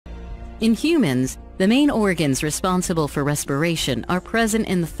In humans, the main organs responsible for respiration are present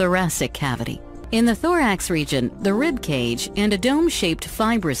in the thoracic cavity. In the thorax region, the rib cage and a dome-shaped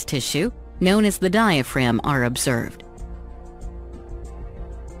fibrous tissue, known as the diaphragm, are observed.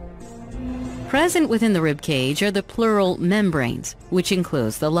 Present within the rib cage are the pleural membranes, which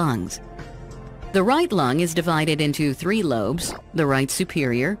enclose the lungs. The right lung is divided into 3 lobes: the right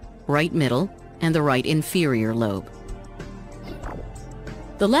superior, right middle, and the right inferior lobe.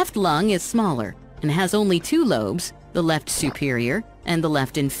 The left lung is smaller and has only 2 lobes, the left superior and the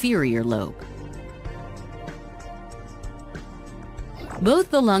left inferior lobe.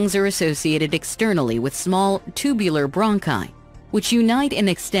 Both the lungs are associated externally with small tubular bronchi, which unite and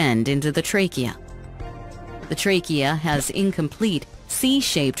extend into the trachea. The trachea has incomplete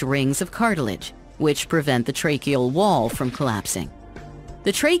C-shaped rings of cartilage, which prevent the tracheal wall from collapsing.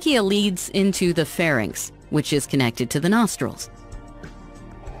 The trachea leads into the pharynx, which is connected to the nostrils.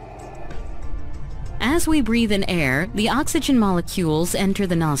 As we breathe in air, the oxygen molecules enter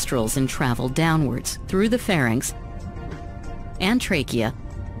the nostrils and travel downwards through the pharynx and trachea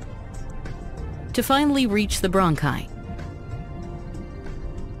to finally reach the bronchi.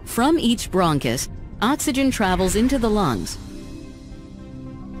 From each bronchus, oxygen travels into the lungs.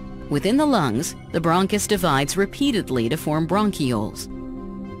 Within the lungs, the bronchus divides repeatedly to form bronchioles.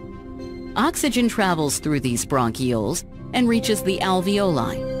 Oxygen travels through these bronchioles and reaches the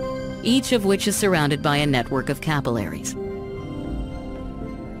alveoli, each of which is surrounded by a network of capillaries.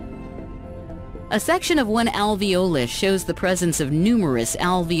 A section of one alveolus shows the presence of numerous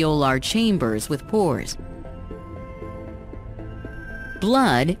alveolar chambers with pores.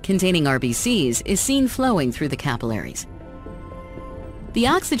 Blood, containing RBCs, is seen flowing through the capillaries. The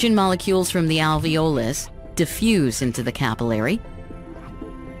oxygen molecules from the alveolus diffuse into the capillary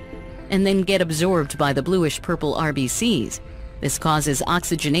and then get absorbed by the bluish-purple RBCs. This causes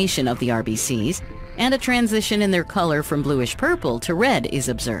oxygenation of the RBCs, and a transition in their color from bluish-purple to red is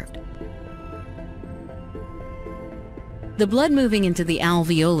observed. The blood moving into the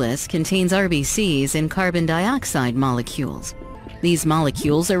alveolus contains RBCs and carbon dioxide molecules. These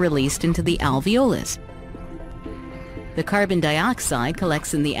molecules are released into the alveolus. The carbon dioxide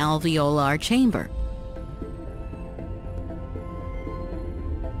collects in the alveolar chamber.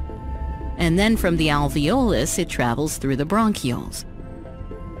 And then from the alveolus, it travels through the bronchioles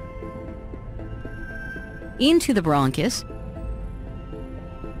into the bronchus,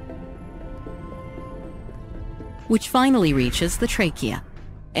 which finally reaches the trachea,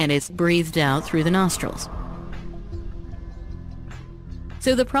 and is breathed out through the nostrils.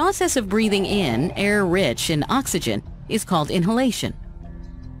 So the process of breathing in air rich in oxygen is called inhalation.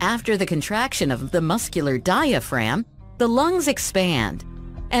 After the contraction of the muscular diaphragm, the lungs expand,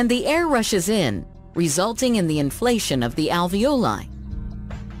 and the air rushes in, resulting in the inflation of the alveoli.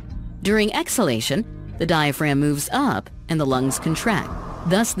 During exhalation, the diaphragm moves up and the lungs contract.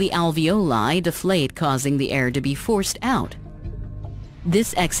 Thus, the alveoli deflate, causing the air to be forced out.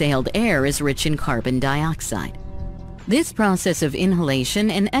 This exhaled air is rich in carbon dioxide. This process of inhalation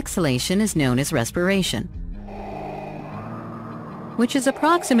and exhalation is known as respiration, which is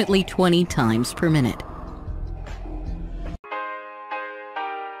approximately 20 times per minute.